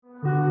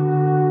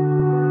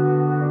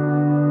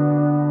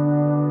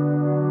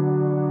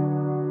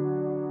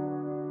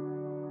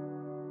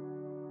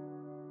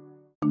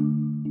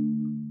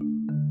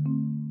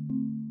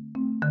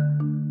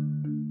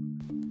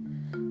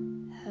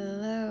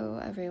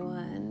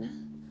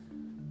everyone.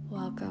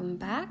 Welcome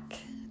back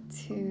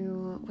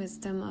to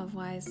Wisdom of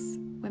Wise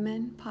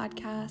Women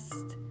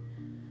podcast.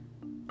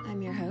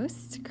 I'm your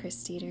host,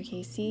 Christy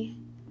Casey.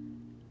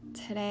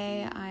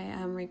 Today I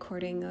am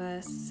recording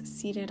this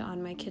seated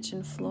on my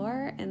kitchen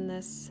floor in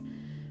this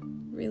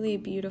really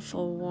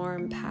beautiful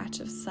warm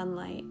patch of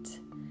sunlight.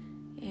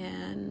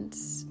 And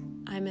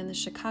I'm in the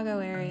Chicago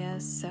area,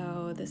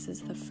 so this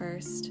is the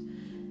first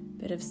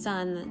bit of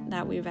sun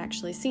that we've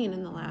actually seen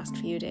in the last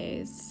few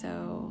days.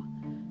 So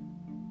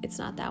it's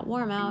not that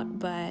warm out,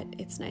 but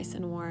it's nice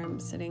and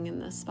warm sitting in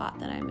the spot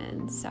that I'm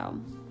in. So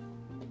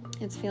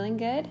it's feeling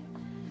good.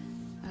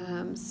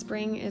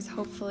 Spring is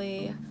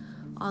hopefully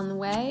on the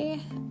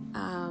way.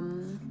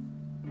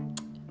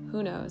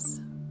 Who knows?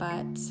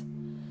 But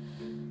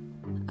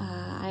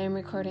I am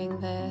recording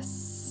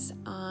this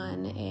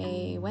on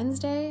a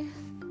Wednesday.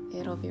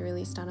 It'll be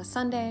released on a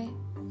Sunday.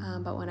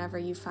 But whenever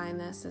you find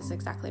this is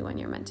exactly when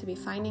you're meant to be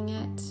finding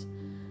it.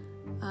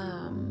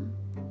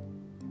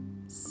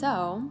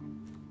 So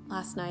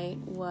last night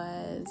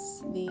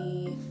was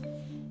the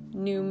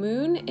new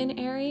moon in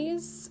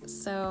Aries.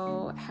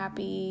 So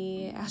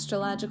happy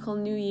astrological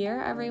new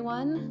year,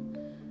 everyone.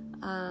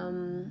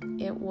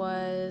 It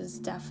was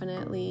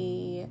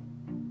definitely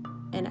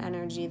an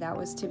energy that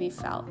was to be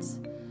felt.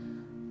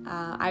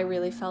 I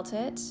really felt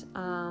it.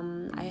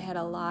 I had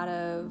a lot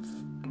of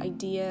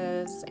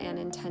ideas and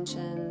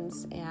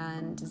intentions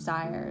and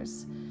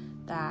desires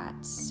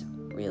that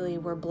really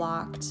were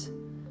blocked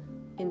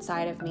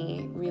inside of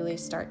me really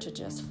start to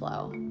just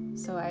flow.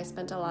 So I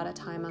spent a lot of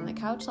time on the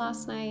couch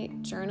last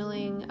night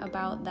journaling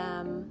about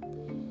them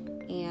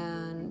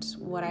and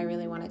what I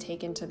really want to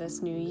take into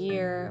this new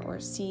year or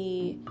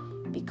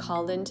be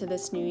called into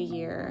this new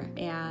year.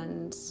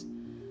 And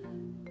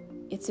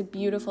it's a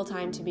beautiful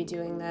time to be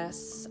doing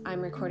this.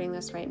 I'm recording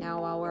this right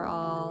now while we're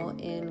all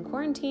in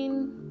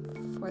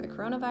quarantine for the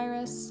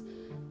coronavirus.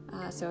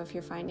 So if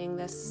you're finding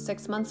this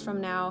 6 months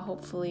from now,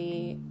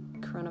 hopefully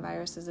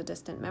coronavirus is a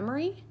distant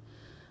memory.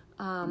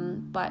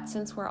 But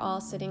since we're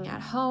all sitting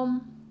at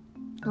home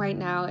right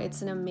now,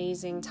 it's an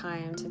amazing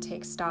time to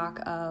take stock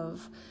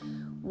of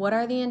what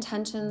are the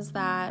intentions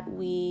that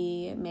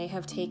we may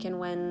have taken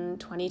when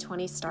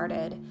 2020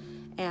 started,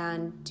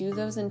 and do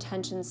those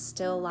intentions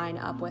still line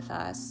up with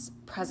us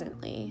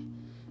presently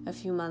a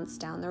few months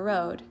down the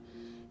road?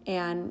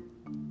 And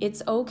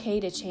it's okay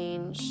to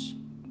change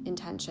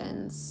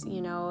intentions.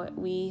 You know,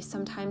 we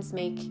sometimes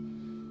make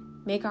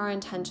our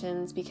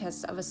intentions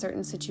because of a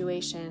certain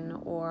situation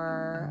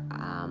or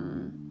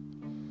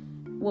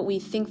what we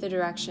think the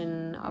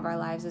direction of our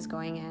lives is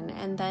going in.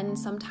 And then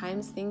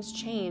sometimes things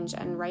change,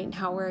 and right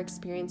now we're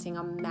experiencing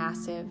a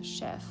massive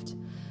shift.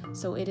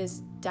 So it is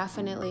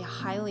definitely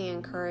highly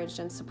encouraged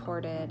and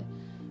supported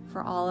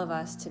for all of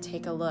us to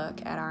take a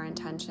look at our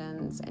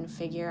intentions and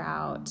figure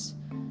out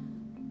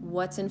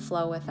what's in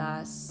flow with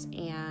us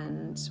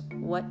and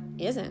what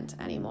isn't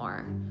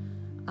anymore.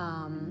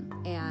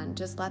 And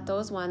just let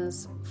those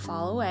ones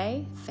fall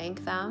away,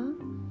 thank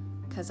them,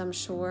 because I'm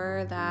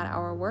sure that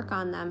our work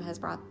on them has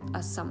brought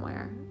us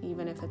somewhere,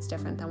 even if it's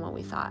different than what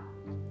we thought.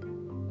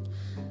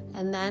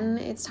 And then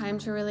it's time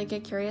to really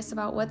get curious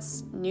about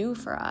what's new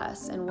for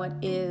us and what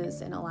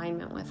is in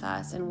alignment with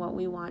us and what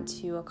we want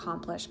to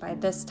accomplish by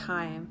this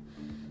time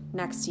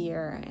next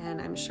year. And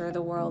I'm sure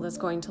the world is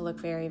going to look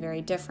very,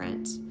 very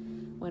different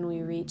when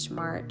we reach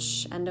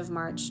end of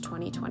March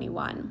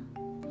 2021.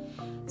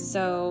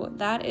 So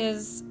that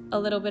is a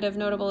little bit of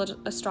notable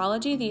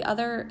astrology. The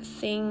other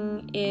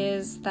thing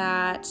is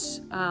that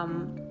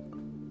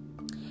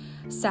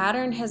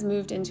Saturn has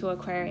moved into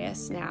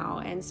Aquarius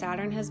now, and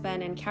Saturn has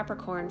been in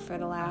Capricorn for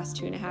the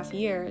last 2.5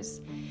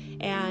 years.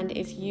 And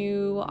if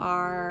you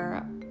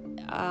are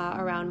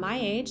around my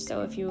age,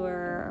 so if you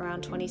were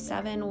around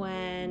 27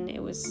 when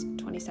it was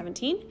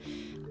 2017,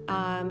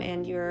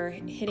 and you're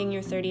hitting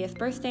your 30th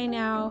birthday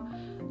now,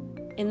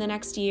 in the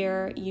next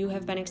year, you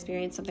have been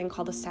experiencing something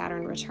called a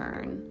Saturn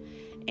return.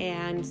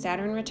 And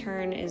Saturn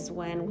return is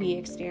when we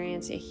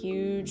experience a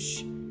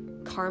huge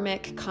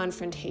karmic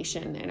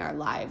confrontation in our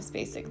lives,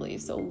 basically.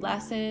 So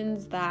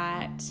lessons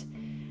that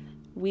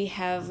we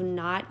have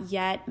not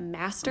yet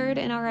mastered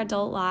in our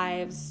adult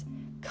lives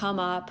come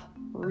up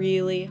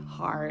really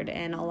hard.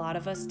 And a lot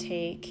of us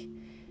take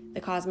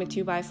the cosmic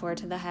 2x4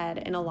 to the head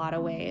in a lot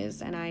of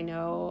ways. And I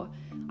know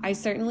I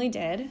certainly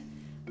did.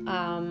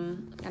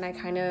 And I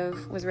kind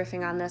of was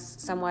riffing on this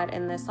somewhat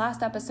in this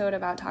last episode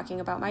about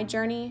talking about my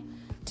journey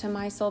to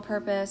my soul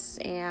purpose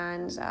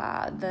and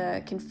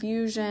the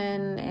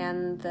confusion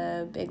and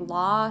the big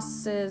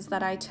losses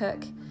that I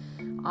took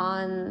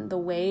on the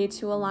way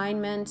to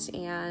alignment.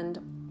 And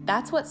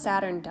that's what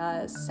Saturn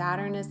does.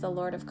 Saturn is the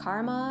Lord of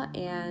Karma,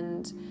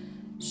 and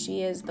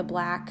she is the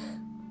black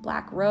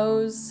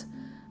rose.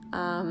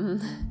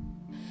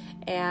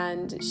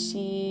 And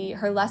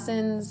her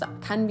lessons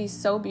can be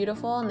so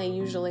beautiful, and they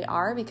usually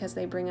are, because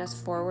they bring us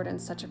forward in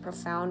such a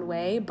profound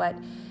way. But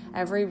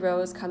every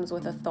rose comes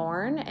with a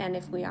thorn, and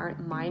if we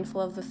aren't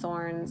mindful of the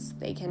thorns,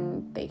 they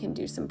can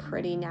do some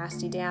pretty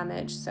nasty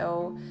damage.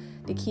 So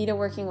the key to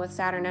working with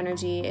Saturn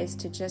energy is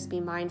to just be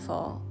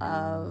mindful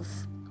of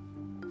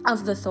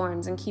the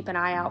thorns and keep an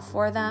eye out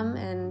for them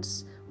and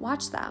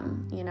watch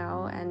them,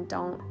 and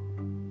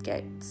don't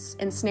get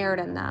ensnared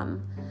in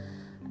them.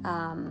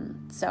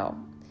 So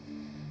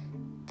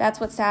that's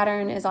what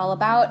Saturn is all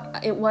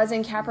about. It was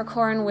in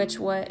Capricorn, which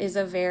is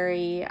a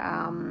very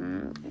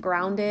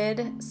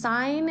grounded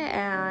sign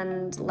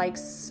and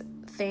likes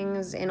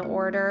things in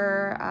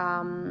order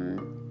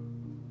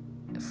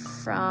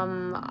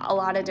from a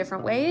lot of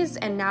different ways.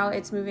 And now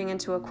it's moving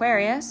into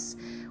Aquarius,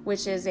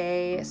 which is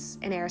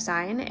an air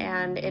sign,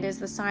 and it is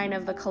the sign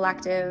of the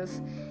collective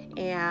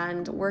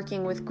and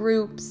working with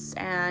groups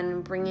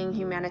and bringing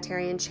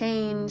humanitarian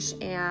change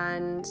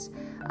and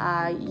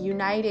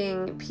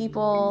uniting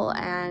people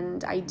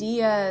and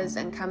ideas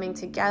and coming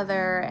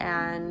together.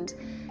 And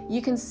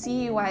you can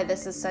see why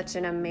this is such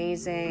an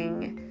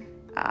amazing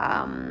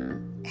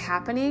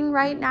happening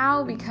right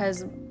now,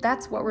 because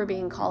that's what we're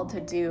being called to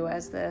do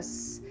as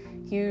this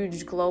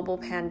huge global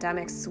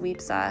pandemic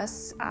sweeps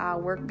us.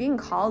 We're being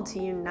called to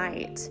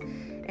unite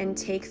and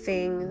take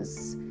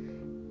things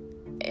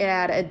in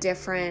a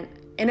different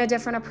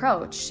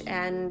approach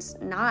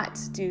and not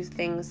do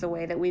things the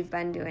way that we've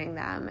been doing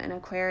them. And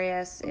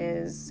Aquarius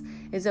is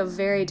a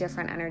very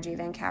different energy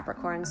than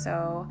Capricorn.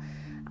 So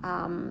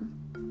I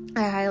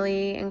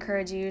highly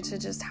encourage you to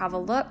just have a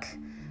look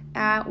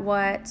at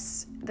what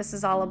this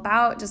is all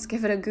about. Just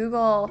give it a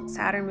Google,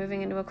 Saturn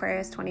moving into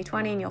Aquarius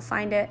 2020, and you'll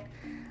find it.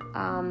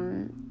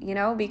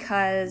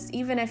 Because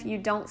even if you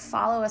don't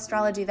follow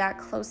astrology that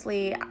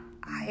closely,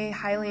 I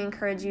highly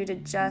encourage you to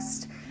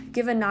just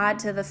give a nod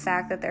to the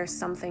fact that there's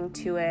something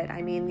to it.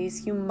 I mean,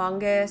 these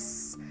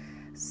humongous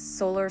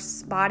solar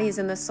bodies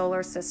in the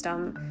solar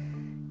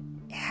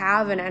system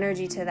have an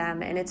energy to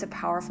them, and it's a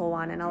powerful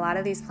one. And a lot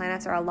of these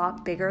planets are a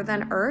lot bigger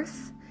than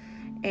Earth,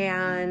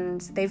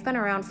 and they've been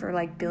around for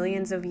like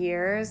billions of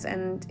years.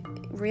 And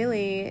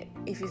really,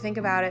 if you think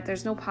about it,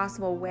 there's no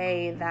possible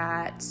way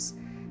that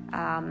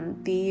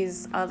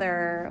these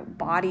other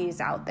bodies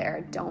out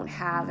there don't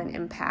have an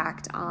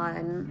impact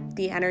on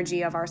the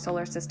energy of our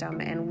solar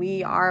system, and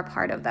we are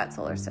part of that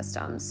solar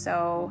system.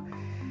 So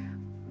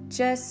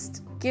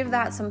just give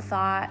that some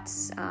thought.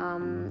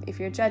 If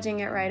you're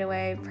judging it right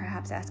away,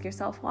 perhaps ask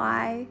yourself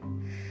why.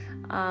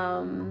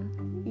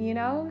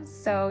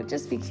 So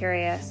just be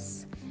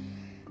curious.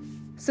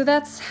 So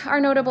that's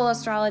our notable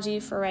astrology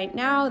for right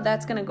now.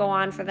 That's going to go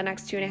on for the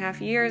next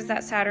 2.5 years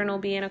that Saturn will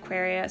be in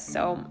Aquarius.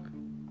 So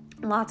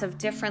lots of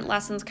different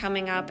lessons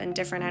coming up and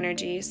different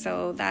energy.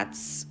 So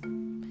that's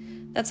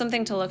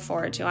something to look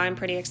forward to. I'm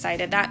pretty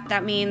excited.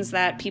 That means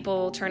that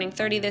people turning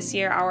 30 this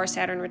year, our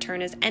Saturn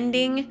return is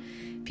ending.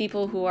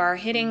 People who are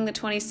hitting the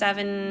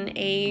 27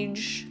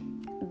 age,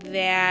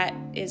 that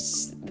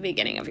is the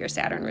beginning of your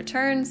Saturn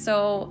return.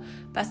 So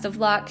best of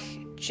luck.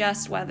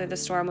 Just weather the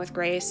storm with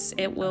grace.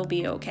 It will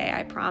be okay,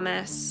 I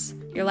promise.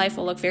 Your life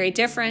will look very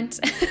different,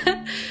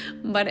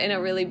 but in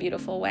a really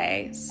beautiful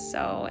way.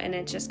 And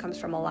it just comes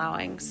from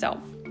allowing.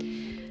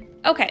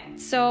 Okay,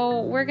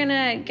 so we're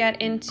gonna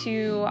get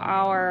into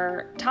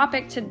our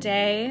topic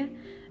today.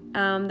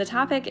 The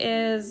topic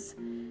is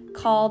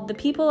called "The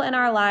People in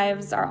Our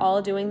Lives Are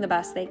All Doing the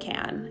Best They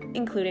Can,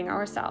 Including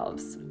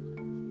Ourselves."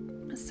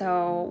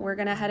 So we're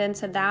gonna head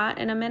into that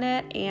in a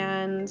minute,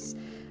 and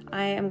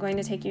I am going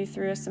to take you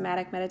through a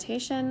somatic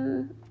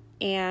meditation,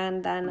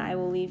 and then I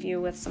will leave you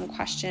with some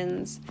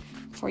questions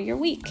for your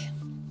week.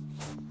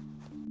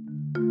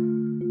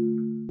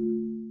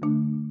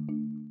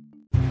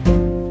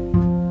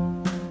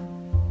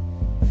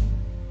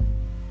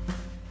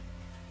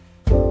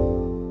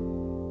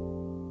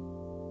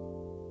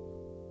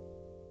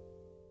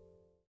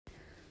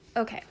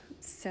 Okay,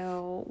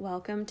 so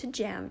welcome to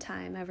Jam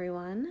Time,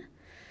 everyone.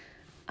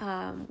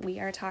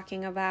 We are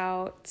talking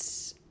about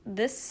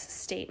this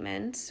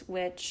statement,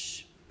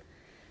 which,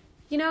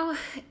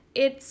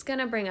 it's going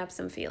to bring up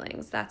some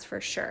feelings, that's for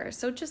sure.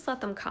 So just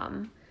let them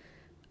come.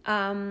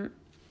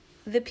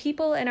 The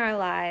people in our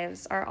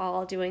lives are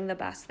all doing the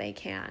best they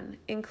can,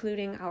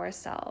 including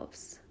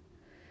ourselves.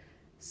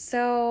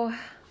 So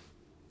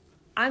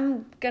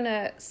I'm going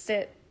to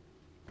sit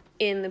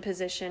in the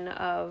position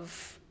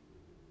of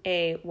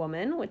a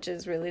woman, which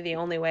is really the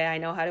only way I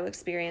know how to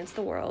experience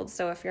the world.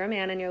 So if you're a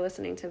man and you're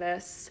listening to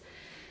this,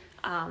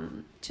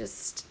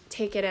 just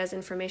take it as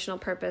informational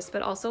purpose,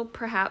 but also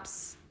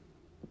perhaps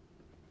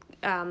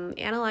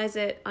analyze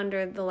it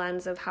under the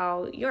lens of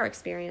how your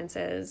experience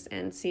is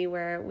and see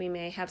where we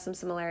may have some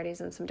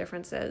similarities and some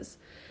differences.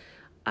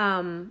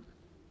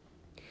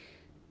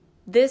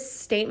 This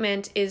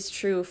statement is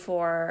true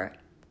for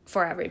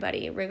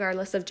everybody,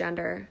 regardless of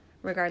gender,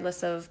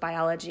 regardless of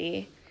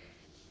biology.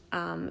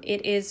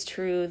 It is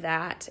true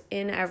that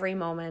in every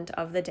moment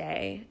of the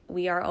day,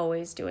 we are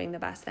always doing the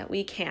best that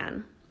we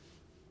can.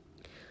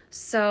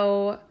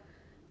 So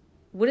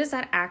what does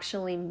that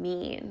actually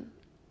mean?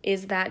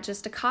 Is that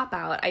just a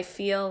cop-out? I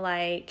feel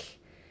like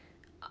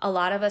a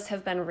lot of us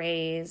have been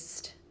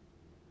raised,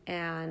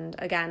 and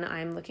again,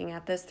 I'm looking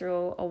at this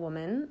through a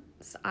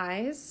woman's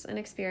eyes and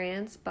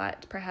experience,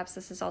 but perhaps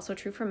this is also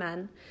true for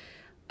men.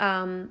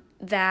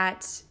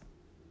 that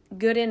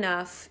good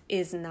enough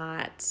is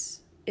not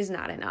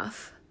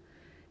enough.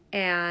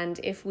 And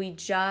if we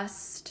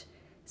just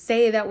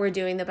say that we're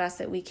doing the best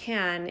that we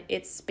can,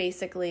 it's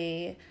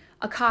basically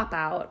a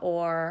cop-out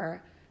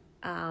or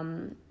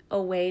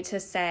a way to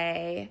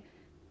say,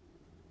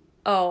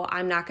 oh,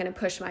 I'm not going to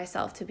push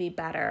myself to be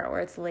better, or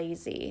it's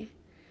lazy.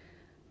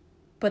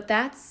 But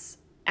that's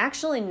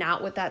actually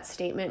not what that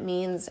statement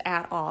means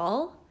at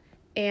all.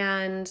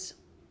 And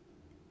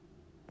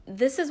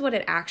this is what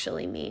it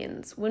actually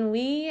means. When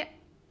we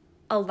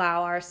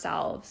allow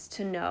ourselves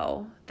to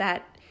know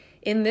that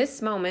in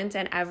this moment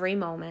and every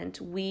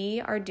moment,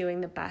 we are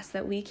doing the best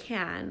that we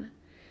can,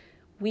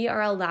 we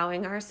are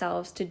allowing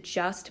ourselves to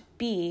just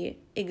be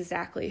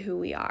exactly who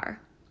we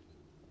are.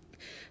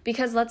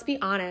 Because let's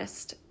be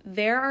honest,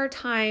 there are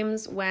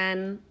times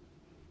when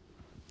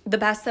the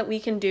best that we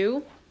can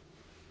do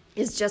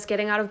is just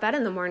getting out of bed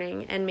in the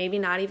morning and maybe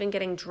not even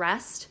getting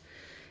dressed.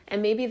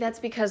 And maybe that's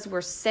because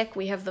we're sick,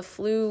 we have the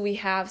flu, we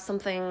have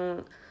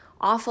something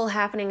awful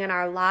happening in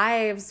our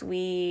lives,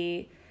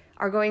 we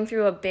are going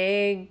through a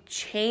big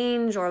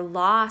change or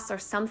loss or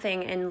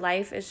something, and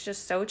life is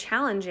just so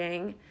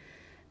challenging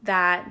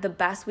that the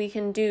best we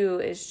can do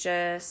is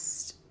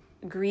just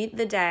greet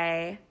the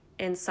day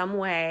in some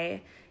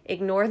way,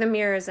 ignore the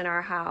mirrors in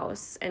our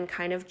house, and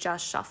kind of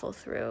just shuffle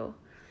through.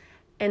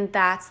 And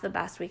that's the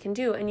best we can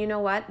do. And you know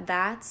what?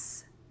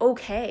 That's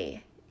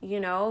okay.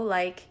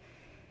 Like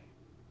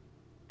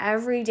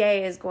every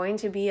day is going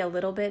to be a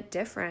little bit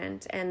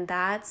different. And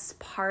that's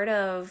part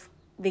of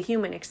the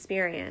human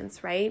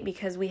experience, right?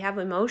 Because we have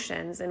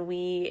emotions and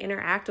we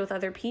interact with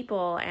other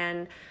people,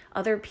 and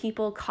other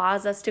people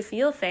cause us to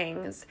feel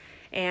things.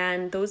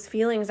 And those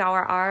feelings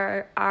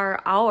are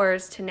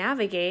ours to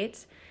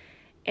navigate.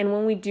 And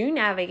when we do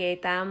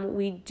navigate them,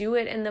 we do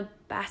it in the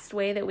best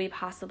way that we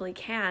possibly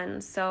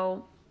can.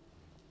 So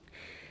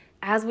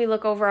as we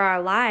look over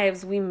our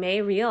lives, we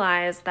may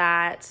realize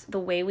that the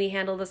way we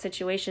handled the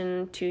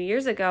situation 2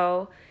 years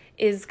ago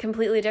is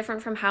completely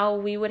different from how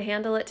we would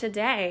handle it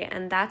today.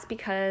 And that's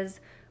because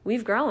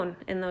we've grown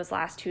in those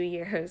last 2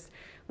 years.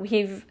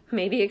 We've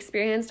maybe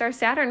experienced our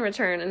Saturn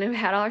return and have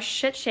had our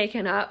shit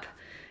shaken up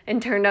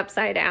and turned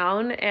upside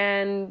down.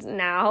 And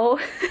now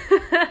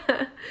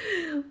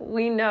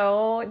we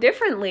know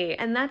differently.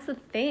 And that's the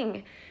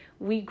thing.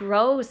 We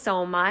grow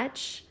so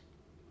much,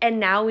 and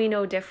now we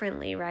know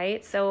differently,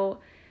 right? So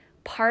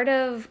part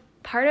of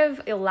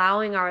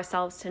allowing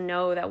ourselves to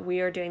know that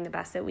we are doing the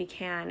best that we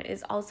can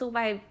is also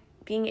by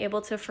being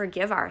able to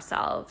forgive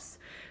ourselves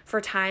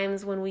for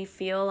times when we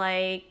feel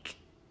like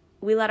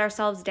we let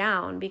ourselves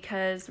down,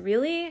 because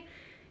really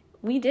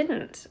we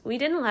didn't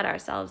let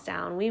ourselves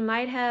down. We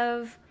might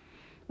have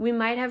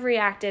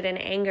reacted in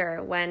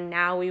anger when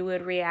now we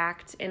would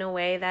react in a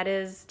way that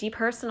is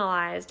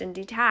depersonalized and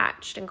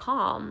detached and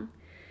calm.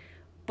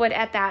 But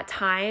at that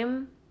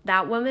time,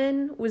 that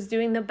woman was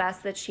doing the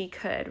best that she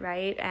could,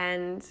 right?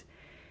 And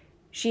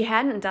she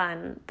hadn't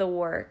done the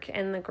work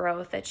and the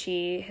growth that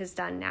she has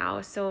done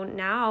now. So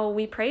now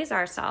we praise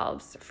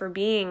ourselves for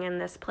being in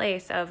this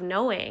place of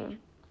knowing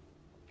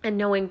and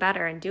knowing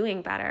better and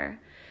doing better.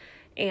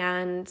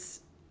 And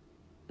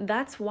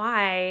that's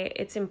why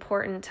it's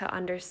important to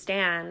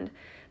understand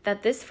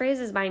that this phrase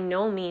is by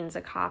no means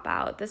a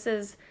cop-out. This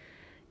is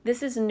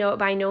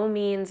by no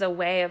means a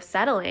way of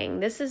settling.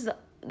 This is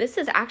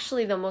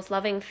actually the most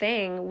loving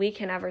thing we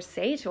can ever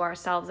say to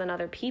ourselves and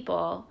other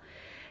people.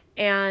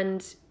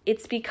 And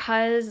it's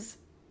because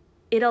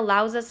it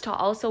allows us to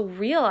also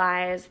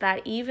realize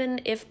that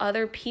even if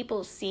other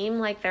people seem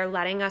like they're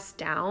letting us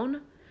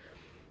down,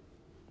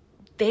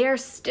 they are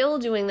still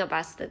doing the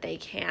best that they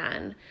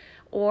can.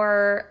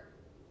 Or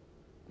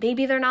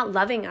maybe they're not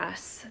loving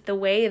us the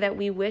way that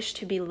we wish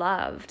to be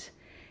loved,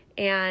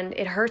 and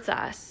it hurts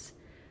us.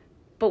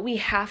 But we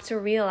have to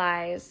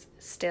realize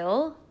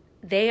still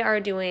they are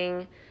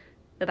doing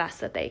the best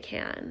that they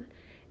can.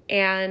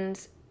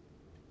 And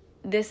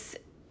this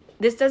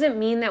doesn't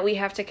mean that we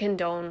have to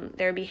condone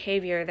their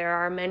behavior. There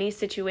are many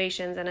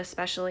situations, and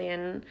especially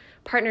in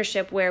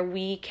partnership, where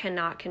we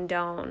cannot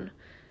condone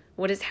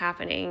what is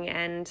happening.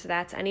 And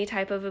that's any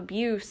type of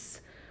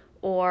abuse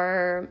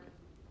or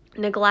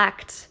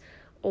neglect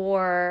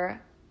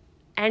or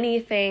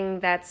anything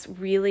that's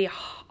really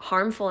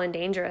harmful and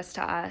dangerous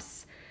to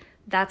us.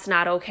 That's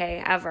not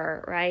okay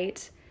ever,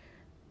 right?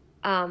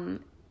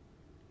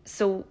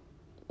 So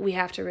we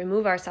have to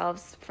remove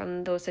ourselves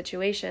from those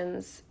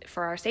situations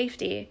for our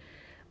safety.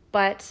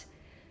 But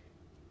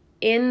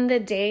in the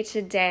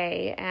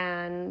day-to-day,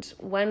 and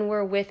when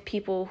we're with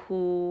people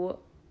who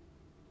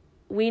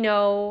we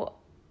know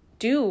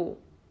do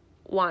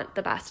want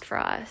the best for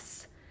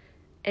us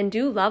and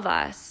do love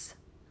us,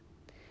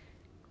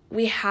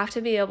 we have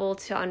to be able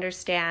to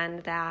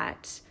understand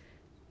that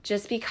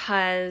just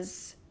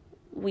because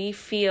we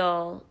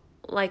feel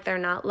like they're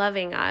not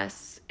loving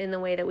us in the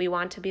way that we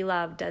want to be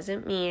loved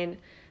doesn't mean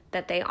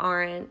that they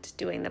aren't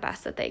doing the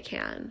best that they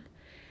can.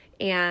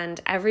 And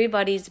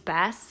everybody's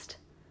best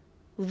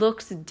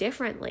looks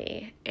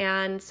differently.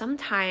 And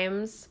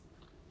sometimes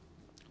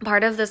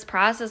part of this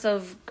process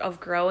of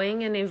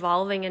growing and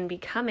evolving and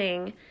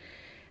becoming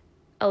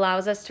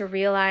allows us to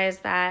realize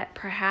that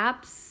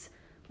perhaps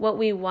what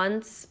we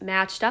once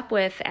matched up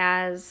with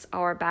as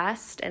our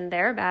best and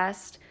their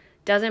best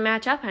doesn't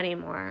match up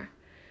anymore.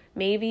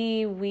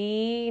 Maybe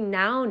we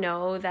now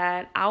know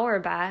that our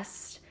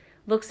best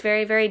looks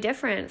very, very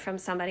different from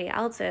somebody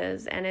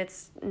else's, and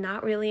it's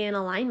not really in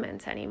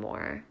alignment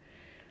anymore.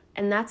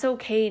 And that's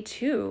okay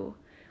too.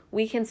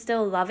 We can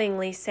still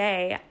lovingly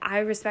say, I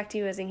respect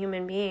you as a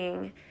human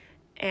being,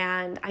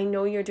 and I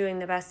know you're doing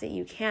the best that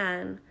you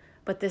can,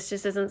 but this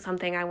just isn't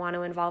something I want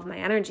to involve my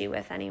energy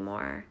with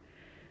anymore.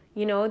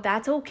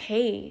 That's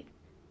okay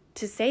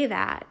to say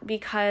that,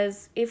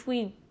 because if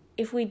we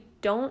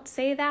don't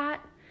say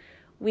that,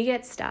 we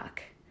get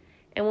stuck.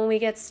 And when we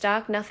get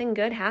stuck, nothing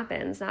good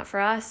happens, not for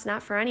us,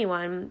 not for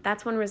anyone.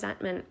 That's when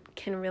resentment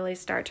can really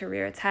start to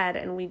rear its head,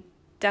 and we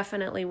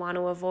definitely want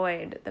to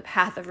avoid the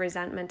path of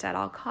resentment at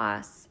all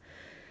costs.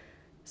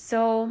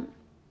 So,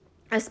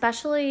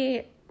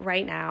 especially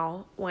right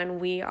now, when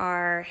we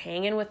are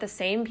hanging with the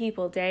same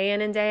people day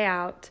in and day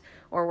out,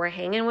 or we're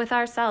hanging with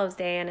ourselves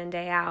day in and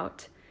day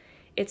out,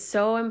 it's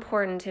so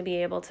important to be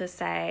able to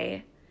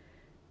say,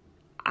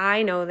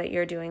 I know that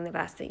you're doing the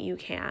best that you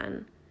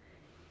can.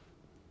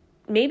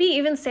 Maybe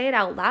even say it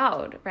out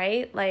loud,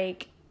 right?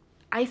 Like,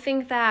 I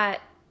think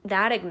that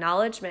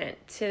acknowledgement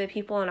to the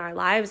people in our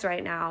lives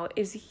right now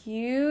is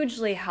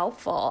hugely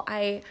helpful.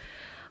 I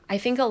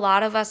think a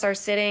lot of us are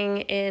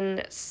sitting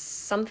in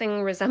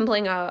something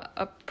resembling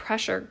a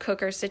pressure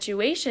cooker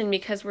situation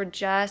because we're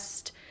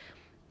just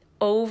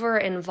over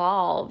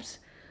involved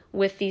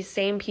with these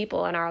same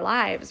people in our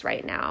lives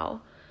right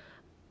now.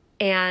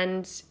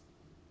 And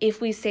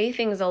if we say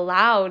things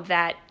aloud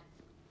that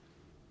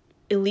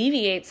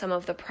alleviate some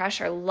of the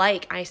pressure,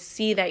 like, I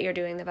see that you're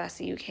doing the best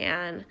that you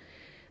can,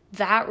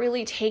 that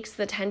really takes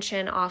the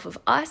tension off of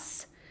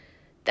us,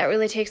 that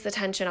really takes the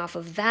tension off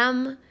of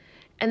them,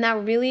 and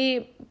that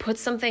really puts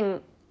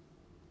something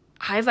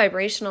high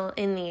vibrational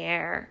in the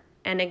air.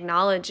 And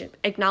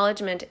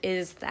acknowledgement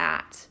is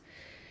that.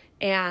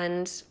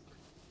 And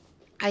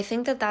I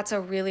think that that's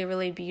a really,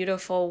 really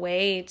beautiful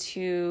way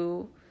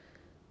to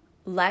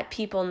let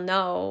people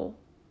know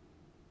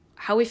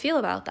how we feel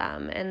about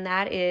them. And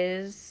that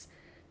is,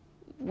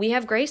 we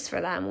have grace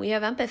for them, we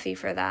have empathy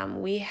for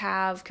them, we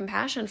have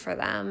compassion for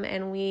them,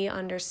 and we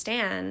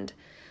understand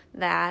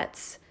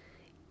that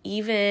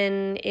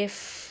even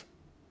if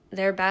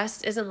their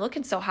best isn't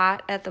looking so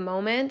hot at the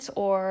moment,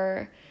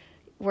 or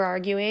we're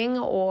arguing,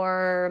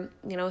 or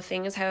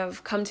things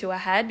have come to a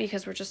head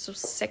because we're just so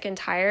sick and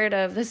tired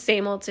of the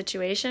same old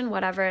situation,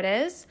 whatever it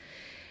is,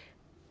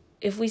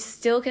 if we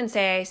still can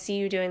say, I see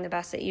you doing the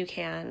best that you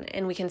can,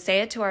 and we can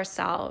say it to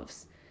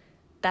ourselves,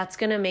 that's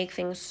going to make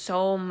things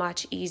so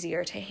much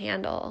easier to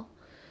handle.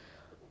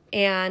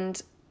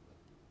 And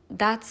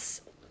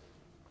that's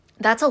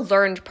a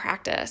learned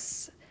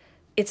practice.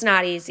 It's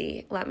not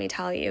easy, let me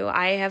tell you.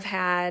 I have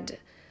had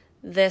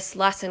this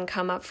lesson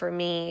come up for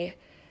me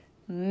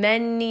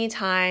many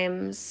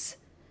times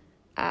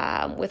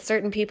with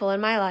certain people in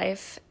my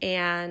life,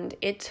 and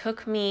it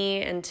took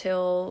me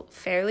until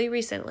fairly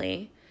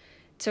recently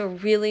to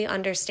really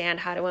understand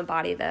how to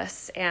embody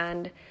this.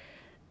 And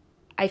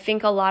I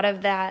think a lot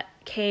of that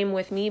came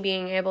with me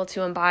being able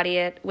to embody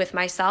it with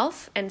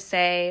myself and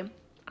say,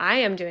 I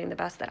am doing the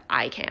best that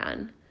I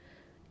can.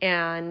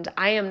 And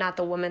I am not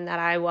the woman that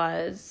I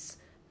was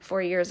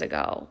 4 years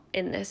ago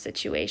in this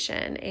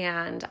situation.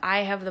 And I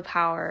have the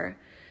power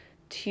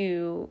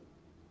to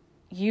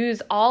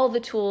use all the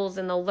tools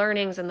and the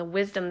learnings and the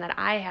wisdom that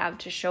I have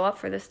to show up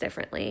for this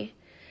differently.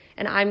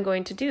 And I'm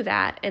going to do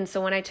that. And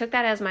so when I took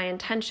that as my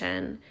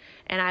intention,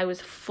 and I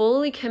was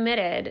fully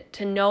committed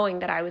to knowing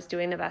that I was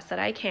doing the best that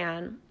I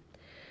can,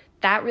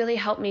 that really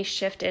helped me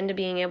shift into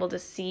being able to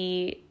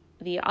see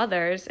the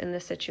others in the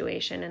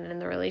situation and in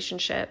the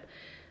relationship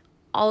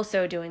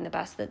also doing the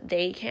best that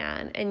they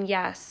can. And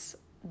yes,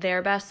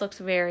 their best looks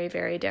very,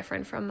 very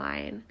different from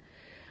mine.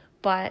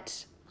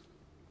 But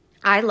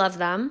I love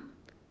them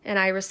and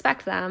I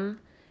respect them,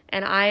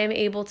 and I am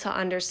able to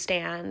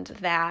understand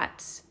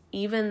that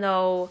even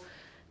though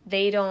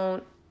they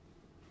don't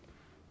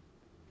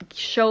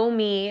show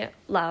me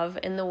love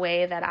in the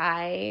way that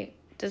I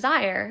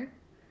desire,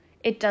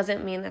 it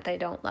doesn't mean that they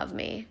don't love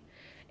me.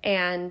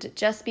 And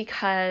just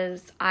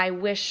because I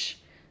wish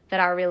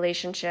that our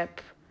relationship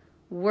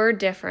were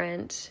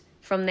different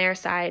from their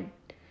side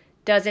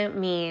doesn't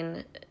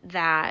mean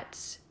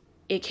that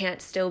it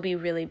can't still be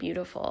really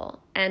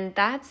beautiful. And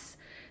that's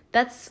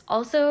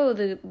also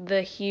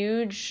the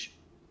huge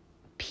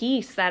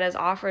piece that is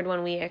offered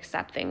when we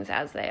accept things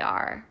as they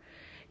are,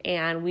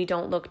 and we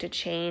don't look to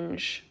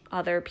change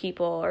other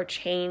people or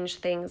change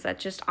things that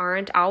just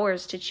aren't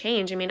ours to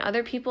change. I mean,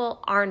 other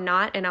people are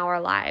not in our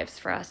lives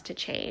for us to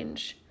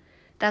change.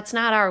 That's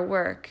not our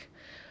work.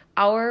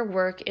 Our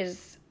work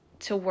is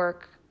to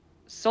work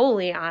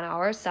solely on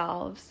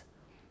ourselves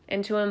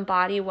and to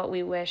embody what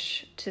we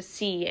wish to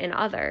see in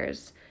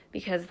others,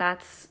 because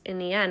that's, in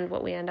the end,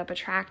 what we end up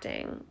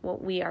attracting,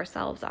 what we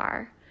ourselves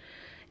are.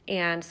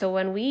 And so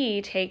when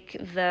we take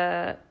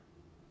the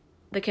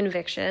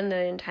conviction,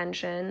 the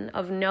intention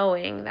of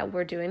knowing that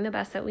we're doing the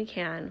best that we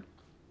can,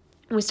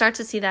 we start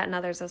to see that in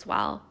others as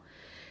well.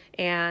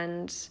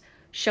 And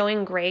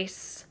showing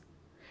grace,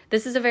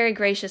 this is a very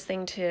gracious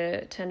thing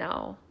to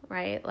know,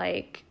 right?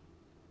 Like,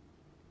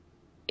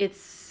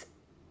 it's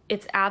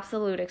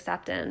absolute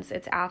acceptance.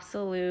 It's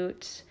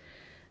absolute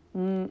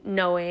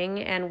knowing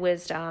and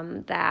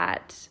wisdom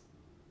that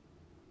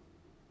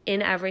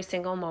in every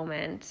single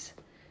moment,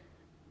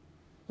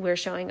 we're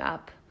showing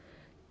up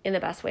in the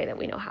best way that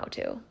we know how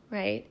to,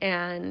 right?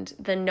 And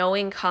the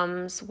knowing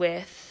comes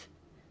with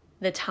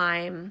the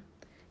time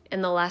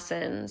and the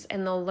lessons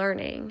and the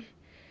learning.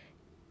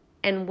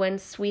 And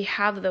once we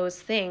have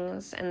those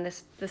things, and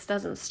this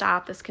doesn't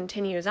stop, this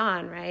continues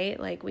on, right?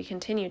 Like, we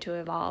continue to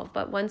evolve.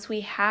 But once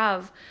we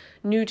have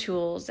new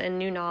tools and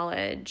new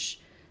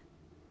knowledge,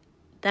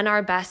 then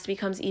our best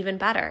becomes even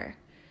better.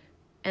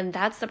 And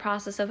that's the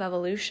process of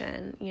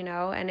evolution,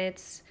 and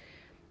it's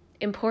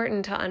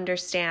important to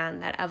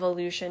understand that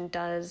evolution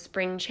does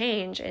bring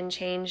change, and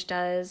change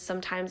does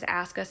sometimes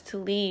ask us to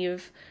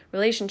leave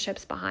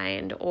relationships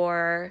behind,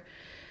 or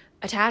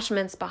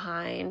attachments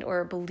behind,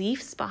 or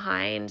beliefs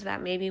behind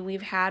that maybe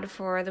we've had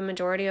for the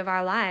majority of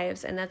our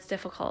lives, and that's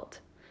difficult.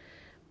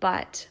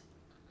 But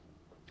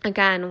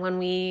again, when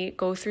we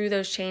go through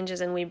those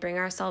changes and we bring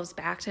ourselves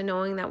back to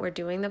knowing that we're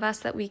doing the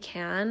best that we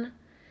can,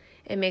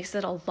 it makes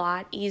it a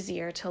lot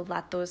easier to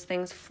let those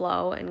things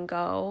flow and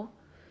go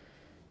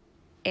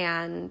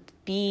and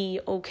be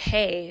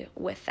okay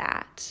with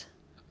that.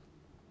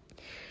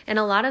 And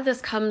a lot of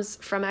this comes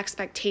from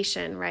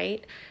expectation,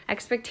 right?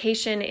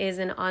 Expectation is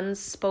an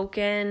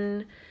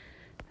unspoken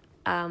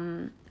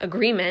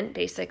agreement,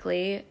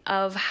 basically,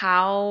 of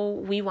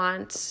how we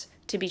want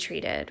to be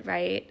treated,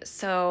 right?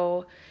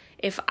 So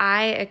if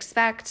I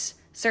expect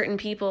certain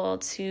people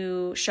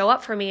to show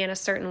up for me in a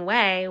certain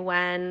way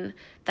when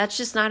that's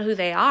just not who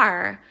they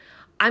are,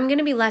 I'm going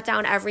to be let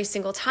down every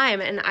single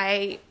time, and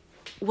I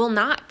will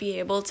not be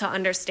able to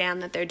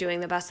understand that they're doing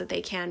the best that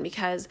they can,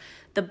 because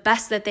the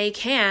best that they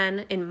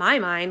can, in my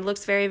mind,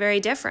 looks very, very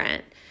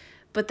different.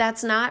 But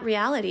that's not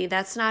reality.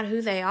 That's not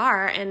who they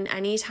are. And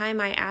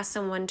anytime I ask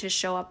someone to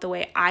show up the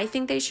way I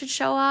think they should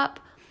show up,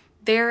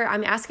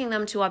 I'm asking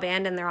them to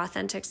abandon their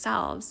authentic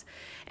selves.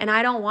 And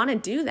I don't want to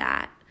do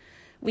that.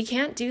 We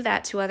can't do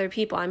that to other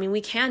people. I mean,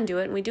 we can do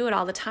it, and we do it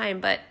all the time,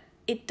 but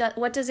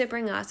what does it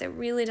bring us? It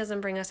really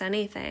doesn't bring us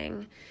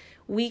anything.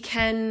 We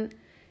can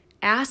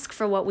ask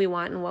for what we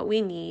want and what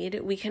we need.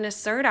 We can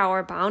assert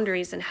our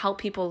boundaries and help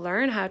people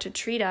learn how to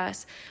treat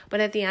us. But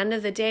at the end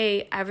of the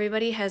day,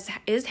 everybody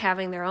is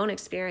having their own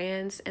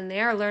experience, and they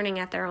are learning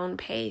at their own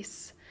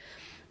pace.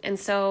 And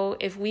so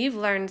if we've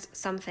learned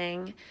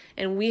something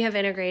and we have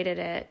integrated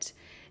it,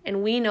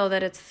 and we know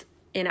that it's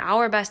in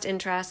our best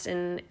interest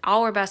and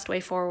our best way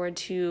forward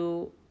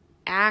to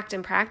act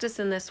and practice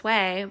in this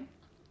way,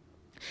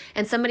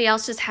 and somebody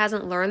else just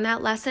hasn't learned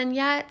that lesson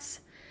yet,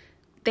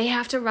 they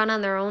have to run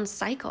on their own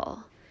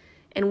cycle.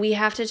 And we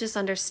have to just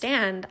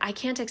understand, I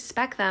can't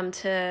expect them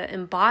to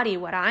embody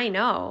what I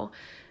know,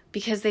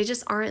 because they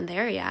just aren't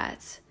there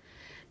yet.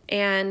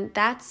 And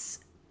that's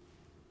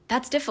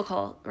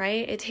difficult,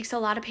 right? It takes a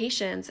lot of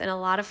patience and a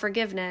lot of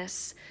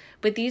forgiveness.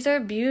 But these are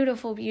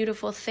beautiful,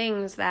 beautiful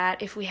things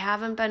that if we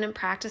haven't been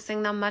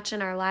practicing them much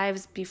in our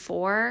lives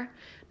before,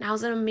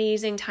 now's an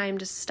amazing time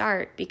to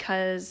start,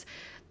 because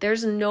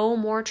there's no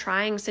more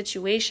trying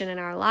situation in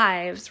our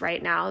lives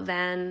right now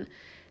than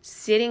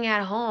sitting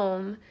at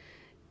home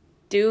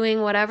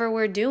doing whatever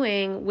we're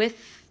doing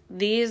with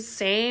these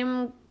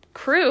same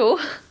crew.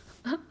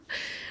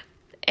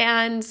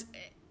 And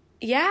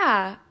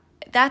yeah,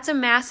 that's a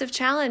massive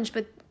challenge,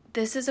 but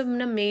this is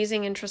an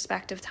amazing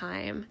introspective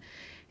time.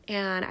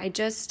 And I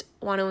just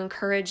want to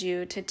encourage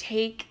you to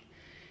take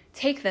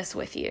this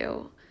with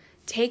you.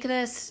 Take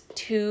this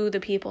to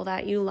the people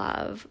that you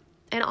love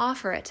and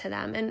offer it to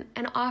them,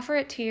 and offer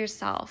it to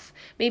yourself.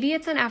 Maybe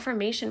it's an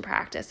affirmation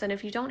practice. And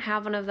if you don't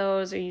have one of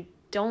those, or you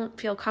don't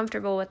feel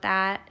comfortable with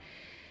that,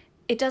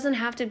 it doesn't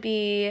have to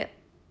be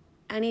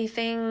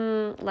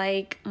anything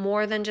like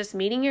more than just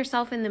meeting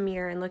yourself in the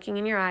mirror and looking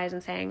in your eyes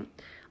and saying,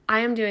 I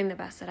am doing the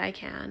best that I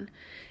can.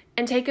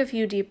 And take a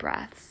few deep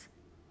breaths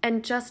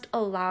and just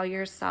allow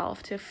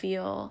yourself to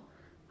feel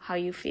how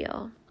you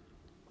feel.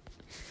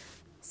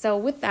 So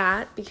with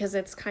that, because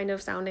it's kind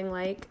of sounding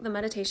like the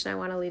meditation I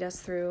want to lead us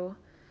through,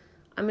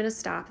 I'm going to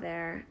stop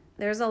there.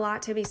 There's a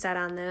lot to be said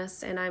on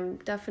this, and I'm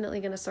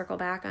definitely going to circle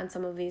back on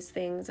some of these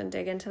things and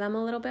dig into them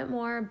a little bit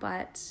more,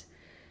 but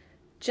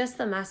just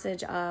the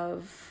message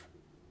of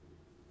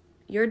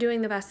you're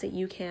doing the best that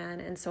you can,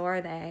 and so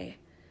are they,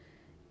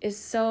 is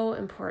so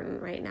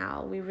important right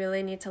now. We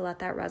really need to let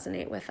that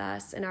resonate with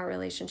us in our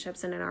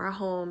relationships and in our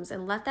homes,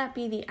 and let that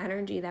be the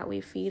energy that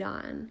we feed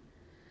on.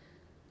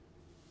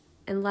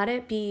 And let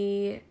it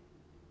be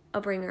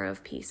a bringer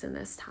of peace in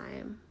this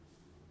time.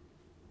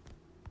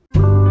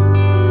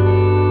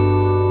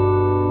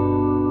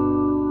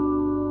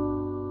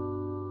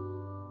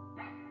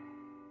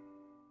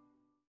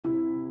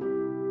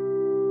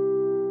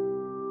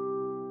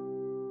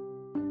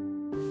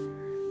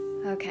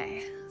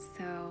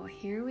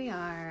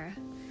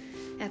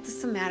 That's a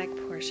somatic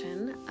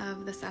portion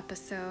of this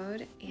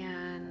episode,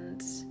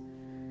 and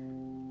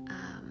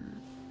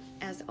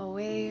as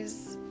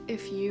always,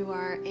 if you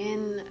are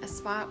in a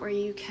spot where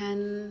you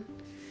can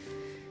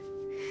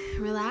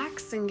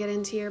relax and get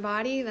into your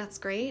body, that's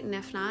great, and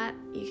if not,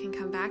 you can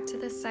come back to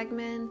this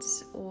segment,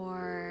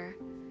 or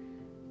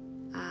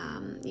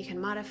you can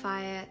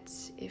modify it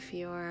if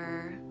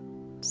you're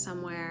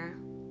somewhere.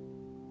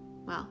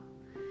 Well,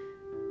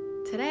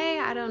 today,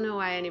 I don't know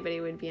why anybody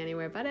would be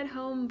anywhere but at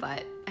home,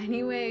 but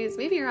anyways,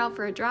 maybe you're out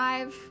for a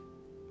drive.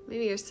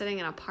 Maybe you're sitting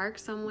in a park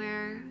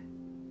somewhere.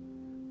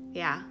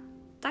 Yeah,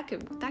 that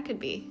could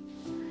be.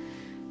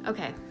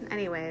 Okay,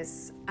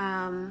 anyways,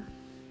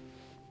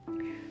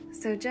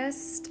 so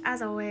just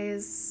as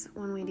always,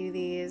 when we do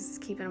these,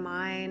 keep in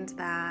mind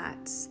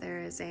that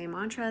there is a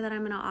mantra that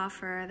I'm going to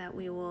offer that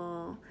we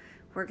will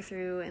work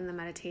through in the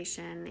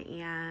meditation,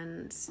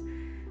 and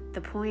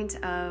the point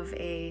of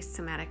a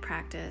somatic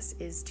practice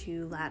is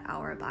to let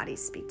our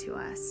bodies speak to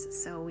us.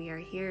 So we are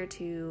here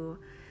to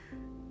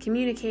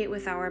communicate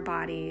with our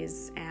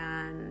bodies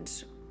and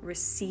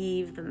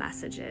receive the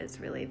messages.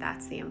 Really,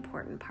 that's the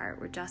important part.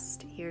 We're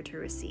just here to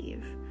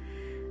receive.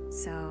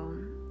 So,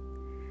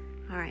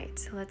 all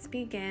right, let's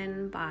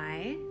begin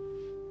by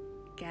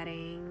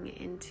getting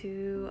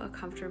into a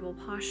comfortable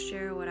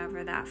posture,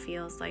 whatever that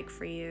feels like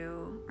for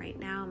you right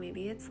now.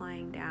 Maybe it's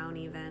lying down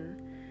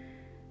even.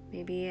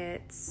 Maybe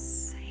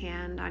it's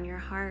hand on your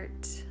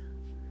heart,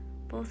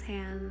 both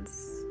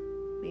hands,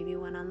 maybe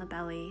one on the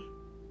belly,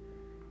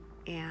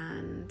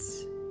 and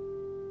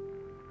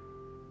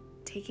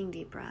taking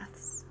deep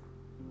breaths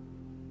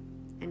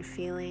and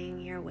feeling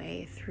your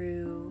way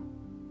through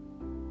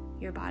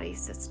your body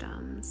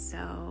system.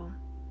 So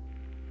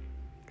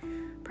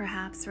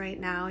perhaps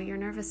right now your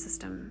nervous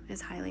system is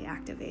highly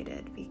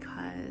activated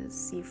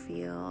because you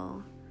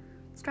feel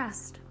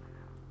stressed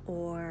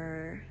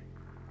or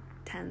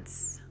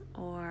tense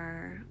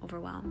or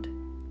overwhelmed.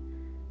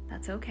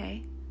 That's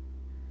okay.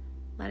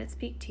 Let it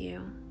speak to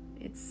you.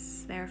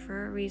 It's there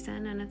for a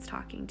reason and it's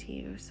talking to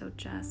you, so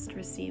just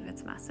receive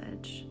its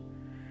message.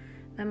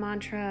 The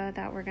mantra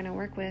that we're going to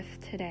work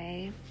with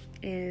today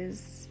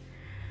is,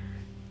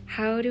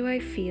 how do I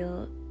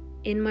feel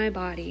in my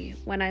body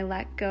when I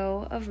let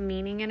go of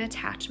meaning and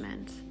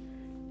attachment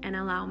and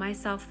allow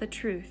myself the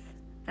truth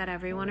that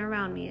everyone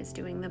around me is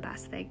doing the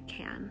best they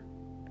can,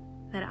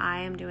 that I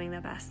am doing the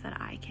best that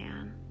I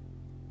can.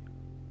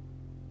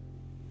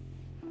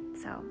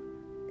 So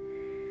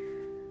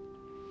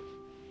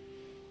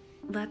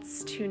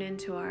let's tune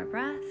into our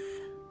breath.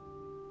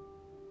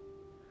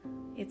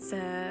 It's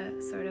a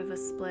sort of a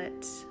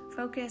split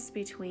focus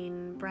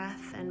between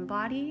breath and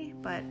body,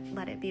 but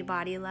let it be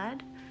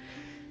body-led.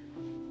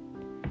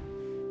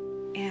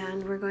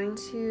 And we're going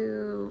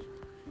to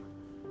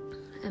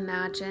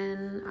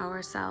imagine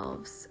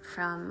ourselves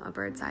from a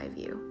bird's eye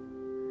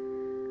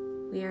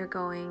view. We are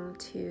going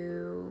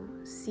to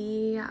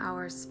see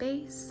our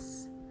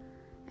space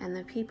and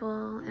the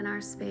people in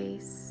our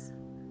space.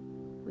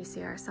 We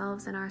see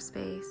ourselves in our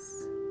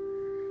space,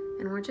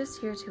 and we're just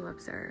here to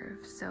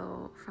observe.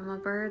 So from a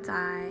bird's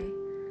eye,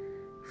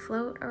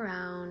 float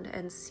around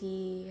and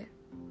see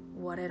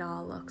what it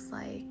all looks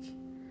like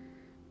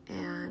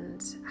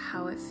and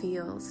how it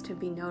feels to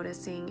be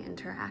noticing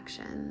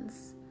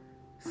interactions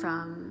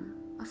from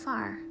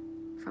afar,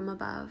 from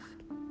above.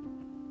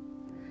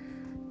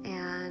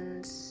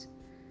 And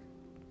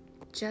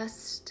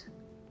just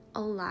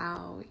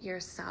allow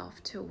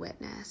yourself to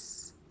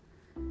witness.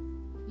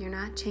 You're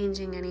not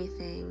changing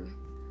anything.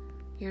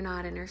 You're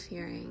not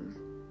interfering.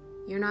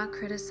 You're not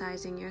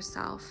criticizing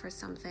yourself for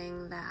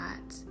something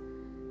that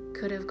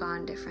could have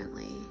gone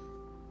differently.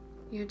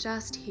 You're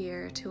just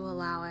here to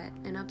allow it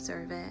and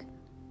observe it,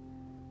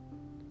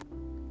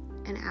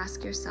 and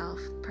ask yourself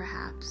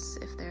perhaps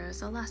if there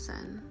is a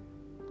lesson.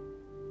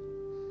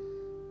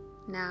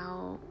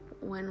 Now,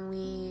 when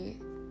we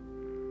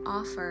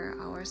offer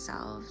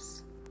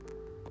ourselves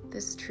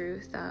this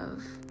truth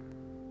of,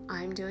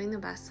 I'm doing the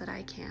best that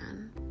I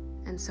can,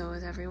 and so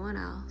is everyone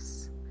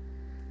else,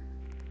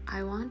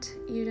 I want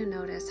you to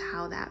notice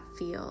how that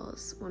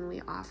feels when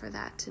we offer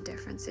that to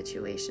different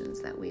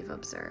situations that we've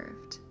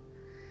observed.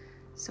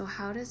 So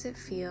how does it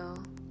feel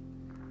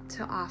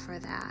to offer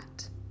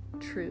that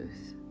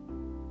truth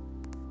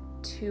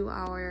to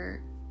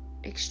our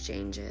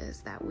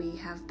exchanges that we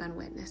have been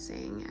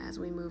witnessing as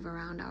we move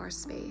around our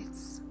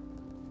space?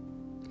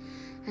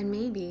 And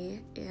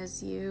maybe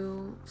as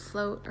you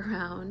float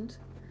around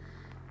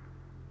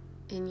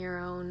in your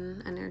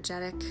own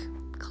energetic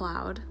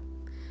cloud,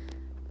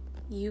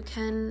 you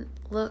can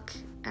look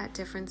at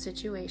different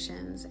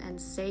situations and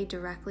say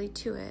directly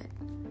to it,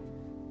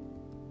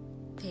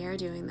 they are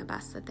doing the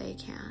best that they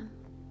can.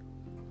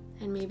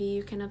 And maybe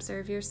you can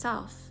observe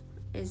yourself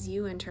as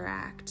you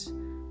interact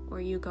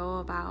or you go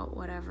about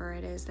whatever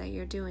it is that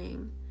you're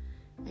doing,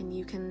 and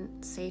you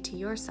can say to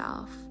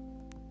yourself,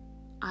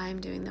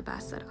 I'm doing the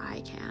best that I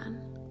can.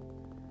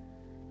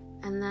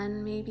 And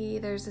then maybe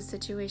there's a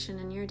situation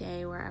in your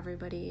day where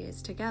everybody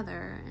is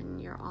together and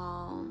you're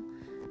all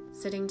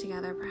sitting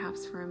together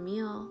perhaps for a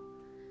meal,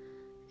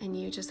 And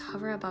you just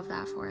hover above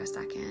that for a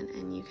second,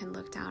 and you can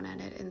look down at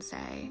it and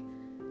say,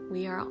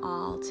 we are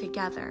all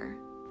together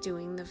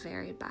doing the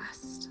very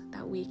best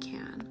that we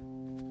can.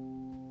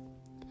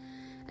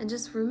 And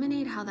just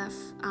ruminate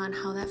on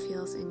how that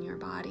feels in your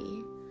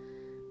body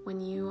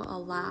when you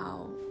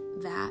allow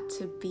that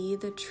to be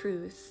the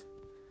truth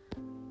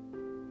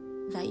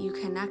that you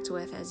connect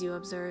with as you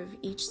observe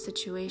each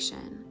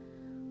situation.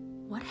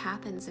 What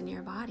happens in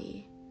your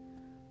body?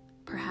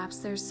 Perhaps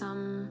there's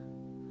some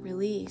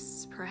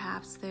release.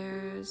 Perhaps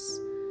there's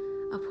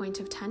a point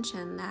of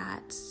tension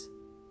that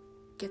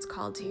gets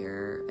called to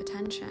your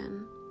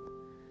attention.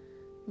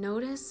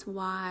 Notice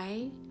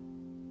why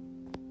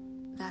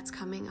that's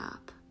coming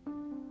up.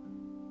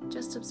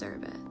 Just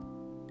observe it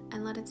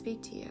and let it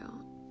speak to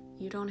you.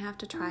 You don't have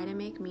to try to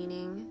make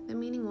meaning. The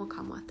meaning will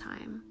come with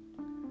time.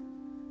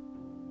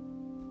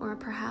 Or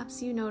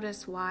perhaps you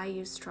notice why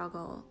you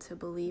struggle to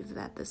believe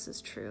that this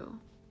is true.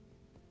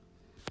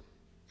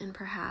 And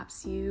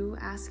perhaps you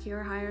ask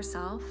your higher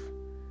self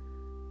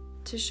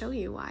to show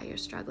you why you're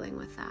struggling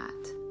with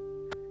that.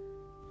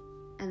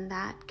 And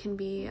that can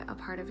be a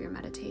part of your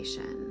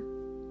meditation.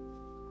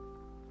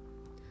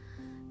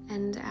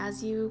 And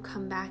as you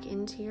come back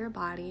into your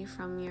body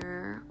from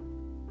your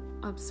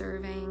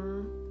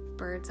observing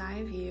bird's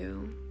eye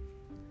view,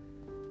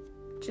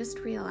 just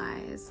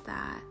realize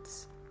that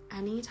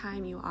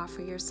anytime you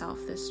offer yourself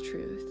this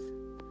truth,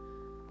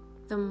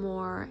 the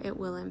more it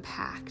will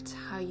impact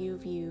how you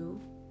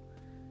view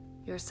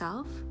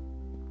yourself,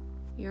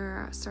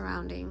 your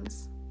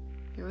surroundings,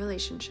 your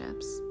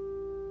relationships,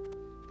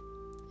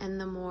 and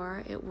the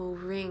more it will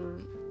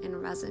ring and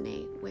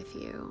resonate with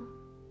you.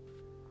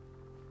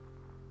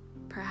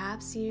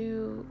 Perhaps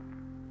you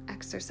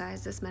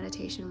exercise this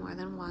meditation more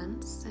than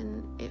once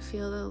and it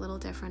feels a little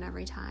different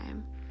every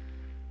time.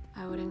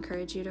 I would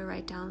encourage you to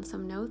write down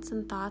some notes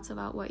and thoughts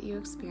about what you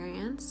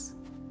experience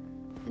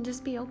and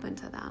just be open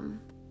to them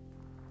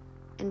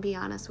and be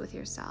honest with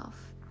yourself.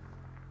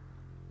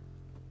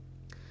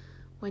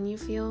 When you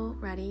feel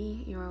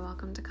ready, you are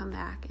welcome to come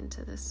back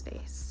into this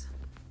space.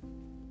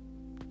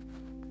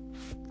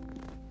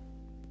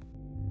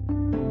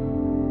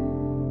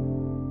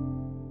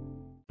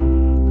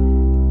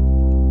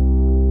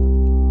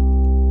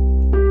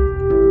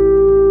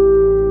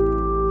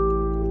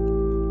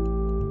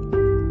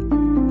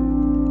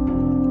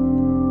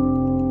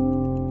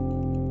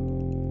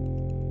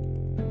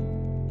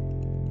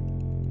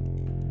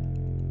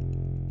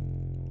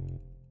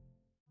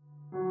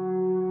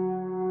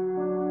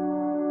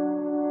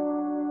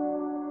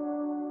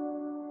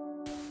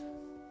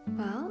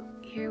 Well,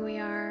 here we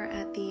are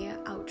at the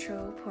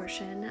outro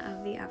portion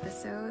of the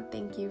episode.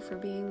 Thank you for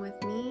being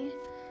with me.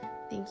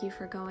 Thank you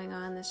for going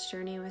on this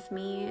journey with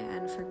me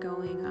and for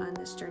going on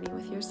this journey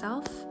with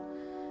yourself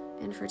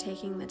and for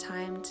taking the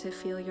time to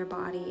feel your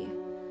body.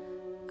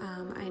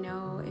 I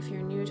know if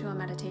you're new to a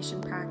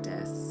meditation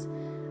practice,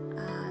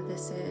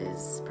 this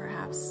is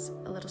perhaps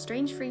a little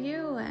strange for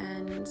you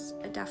and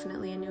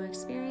definitely a new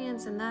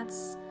experience, and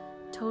that's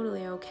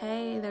totally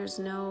okay. There's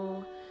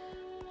no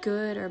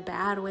good or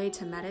bad way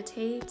to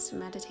meditate.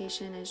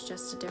 Meditation is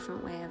just a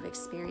different way of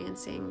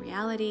experiencing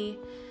reality,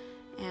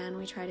 and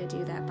we try to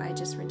do that by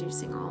just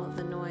reducing all of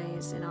the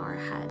noise in our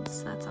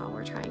heads. That's all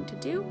we're trying to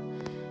do.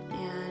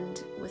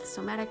 And with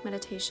somatic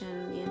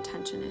meditation, the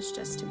intention is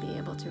just to be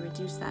able to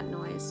reduce that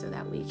noise so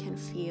that we can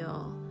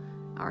feel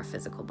our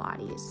physical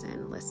bodies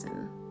and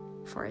listen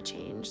for a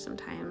change.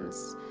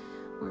 Sometimes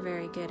we're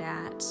very good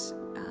at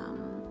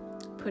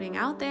putting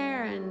out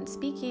there and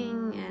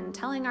speaking and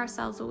telling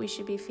ourselves what we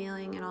should be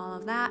feeling and all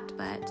of that,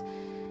 but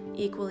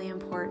equally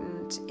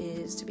important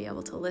is to be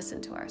able to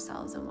listen to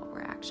ourselves and what we're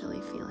actually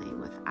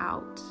feeling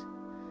without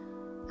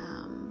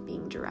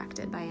being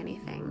directed by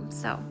anything.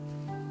 So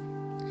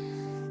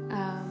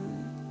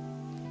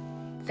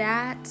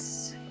that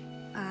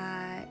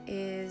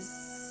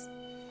is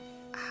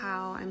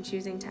how I'm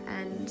choosing to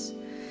end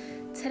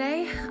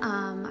today.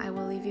 I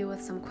will leave you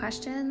with some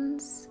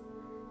questions,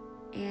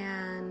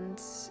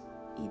 and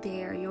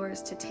they are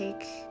yours to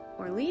take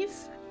or leave,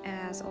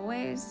 as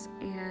always.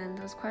 And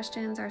those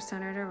questions are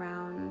centered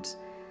around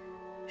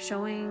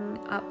showing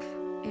up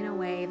in a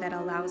way that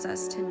allows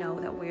us to know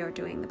that we are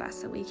doing the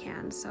best that we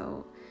can.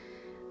 So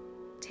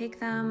take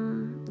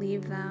them,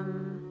 leave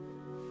them,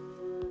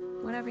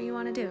 whatever you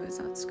want to do.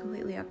 So it's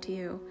completely up to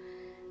you.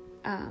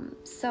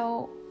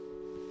 So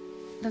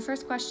the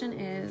first question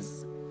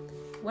is,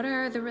 what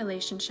are the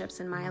relationships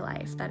in my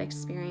life that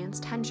experience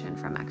tension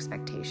from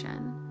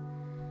expectation?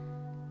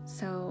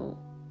 So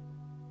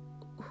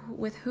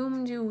with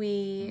whom do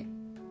we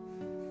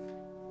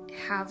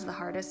have the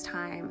hardest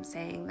time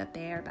saying that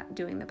they are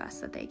doing the best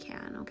that they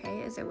can? Okay,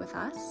 is it with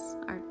us,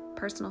 our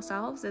personal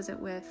selves? Is it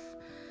with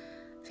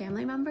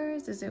family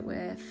members? Is it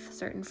with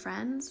certain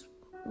friends?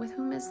 With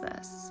whom is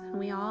this? And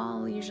we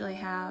all usually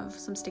have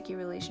some sticky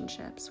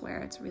relationships where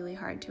it's really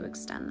hard to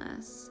extend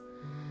this.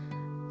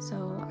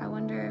 So I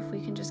wonder if we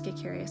can just get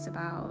curious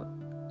about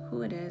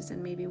who it is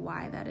and maybe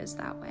why that is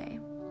that way.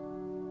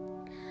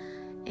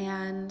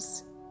 And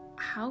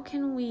how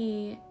can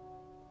we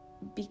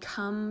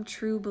become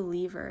true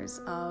believers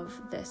of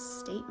this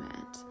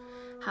statement?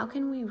 How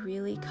can we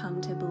really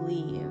come to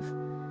believe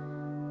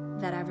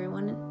that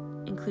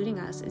everyone, including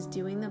us, is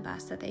doing the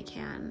best that they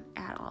can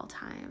at all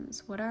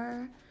times?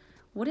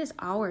 What is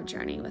our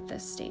journey with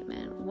this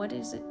statement? What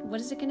is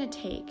it going to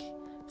take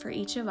for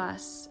each of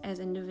us as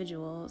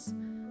individuals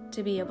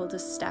to be able to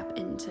step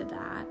into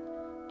that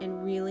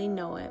and really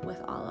know it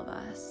with all of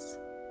us?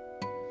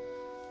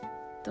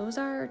 Those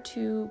are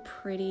two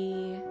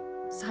pretty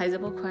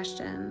sizable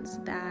questions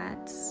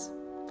that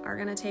are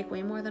going to take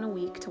way more than a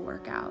week to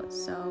work out.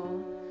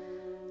 So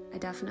I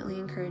definitely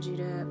encourage you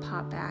to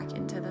pop back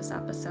into this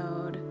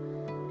episode,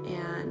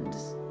 and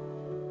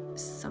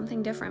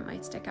something different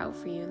might stick out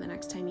for you the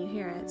next time you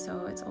hear it.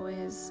 So it's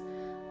always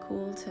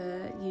cool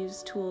to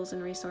use tools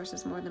and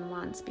resources more than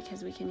once,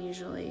 because we can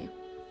usually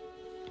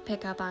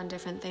pick up on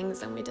different things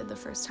than we did the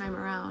first time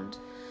around.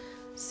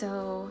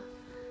 So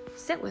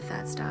sit with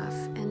that stuff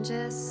and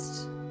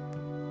just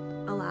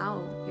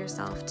allow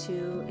yourself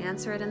to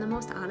answer it in the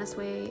most honest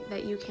way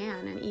that you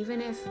can. And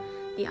even if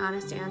the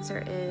honest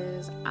answer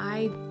is,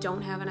 I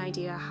don't have an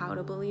idea how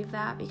to believe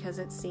that because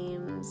it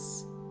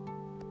seems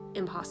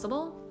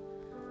impossible,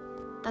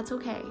 that's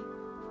okay.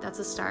 That's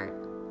a start.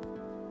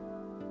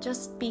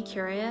 Just be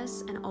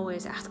curious and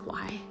always ask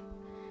why.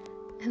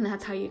 And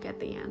that's how you get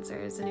the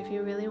answers. And if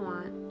you really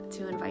want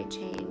to invite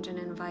change and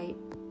invite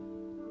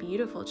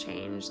beautiful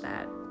change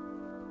that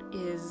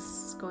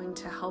is going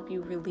to help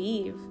you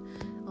relieve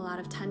a lot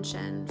of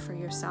tension for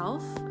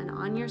yourself and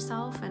on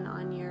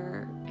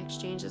your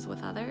exchanges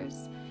with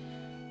others,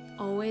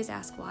 always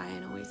ask why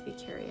and always be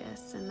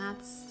curious. And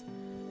that's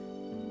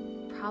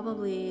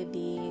probably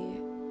the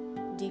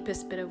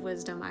deepest bit of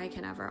wisdom I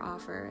can ever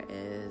offer,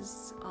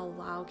 is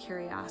allow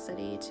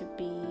curiosity to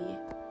be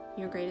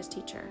your greatest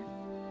teacher,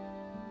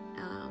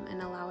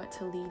 and allow it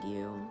to lead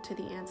you to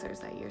the answers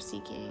that you're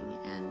seeking,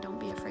 and don't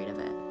be afraid of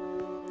it.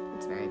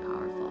 It's very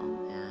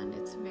powerful, and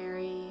it's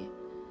very,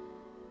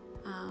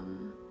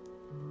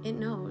 it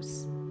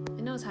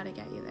knows how to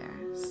get you there.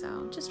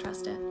 So just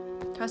trust it.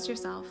 Trust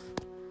yourself.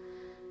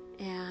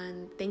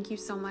 And thank you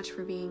so much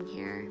for being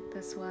here.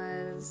 This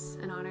was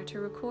an honor to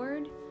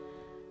record.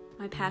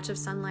 My patch of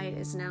sunlight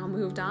is now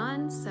moved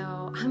on,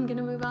 so I'm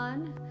gonna move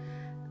on.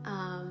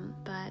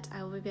 But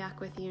I will be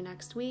back with you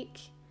next week.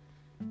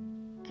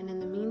 And in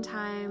the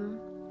meantime,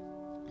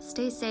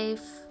 stay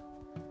safe,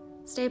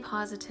 stay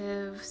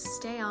positive,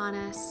 stay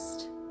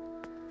honest,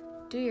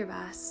 do your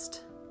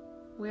best.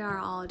 We are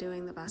all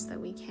doing the best that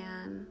we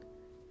can.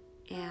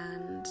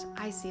 And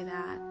I see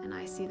that, and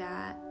I see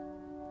that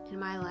in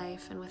my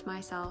life and with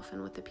myself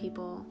and with the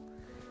people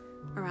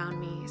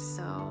around me.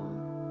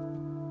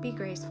 So be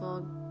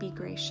graceful, be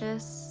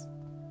gracious,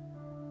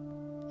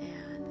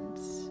 and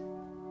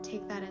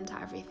take that into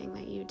everything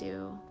that you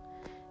do,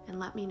 and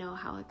let me know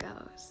how it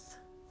goes.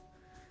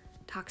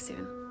 Talk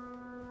soon.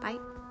 Bye.